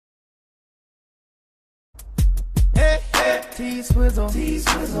T-Swizzle,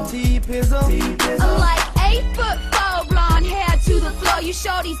 T-Swizzle, T-Pizzle, I'm like 8'4", blonde hair to the floor. You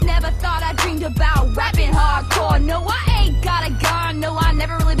shorties never thought I dreamed about rapping hardcore. No, I ain't got a gun. No, I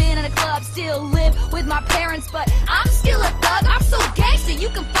never really been in a club. Still live with my parents, but I'm still a thug. I'm so gangster, you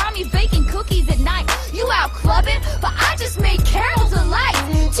can find me baking cookies at night. You out clubbing, but I just made caramel delight.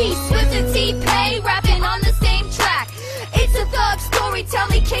 T-Swizzle and T-Pain rapping on the same track. It's a thug story, tell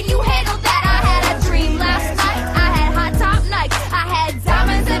me, can you handle that? I had a dream last night, I had hot top nights, I had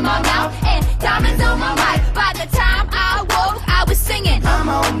diamonds in my mouth and diamonds on my mic. By the time I woke, I was singing, I'm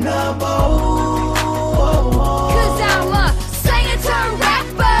on the boat. cause I'm a singer turned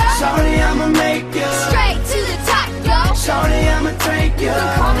rapper. Shorty, I'ma make ya. Straight to the top, yo. Shorty, I'ma take ya. You can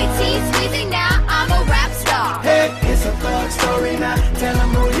call me T-Swizzle, now I'm a rap star. Hey, it's a thug story now. Tell 'em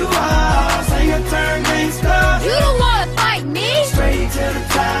who you are. Singer turned gangsta. You don't wanna fight me? Straight to the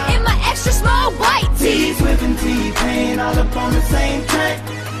top. In my extra small white tee. T-Swizzle and T-Pain all up on the same track.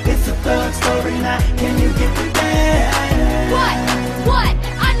 It's a thug story now. Can you get the dance? What?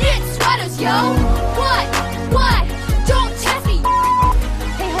 I knit sweaters, yo. What? Don't test me.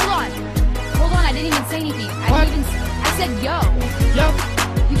 Hey, hold on. I didn't even say anything. I said yo. Yo.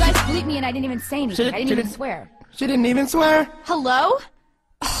 You guys bleeped me and I didn't even say anything. I didn't even swear. She didn't even swear. Hello?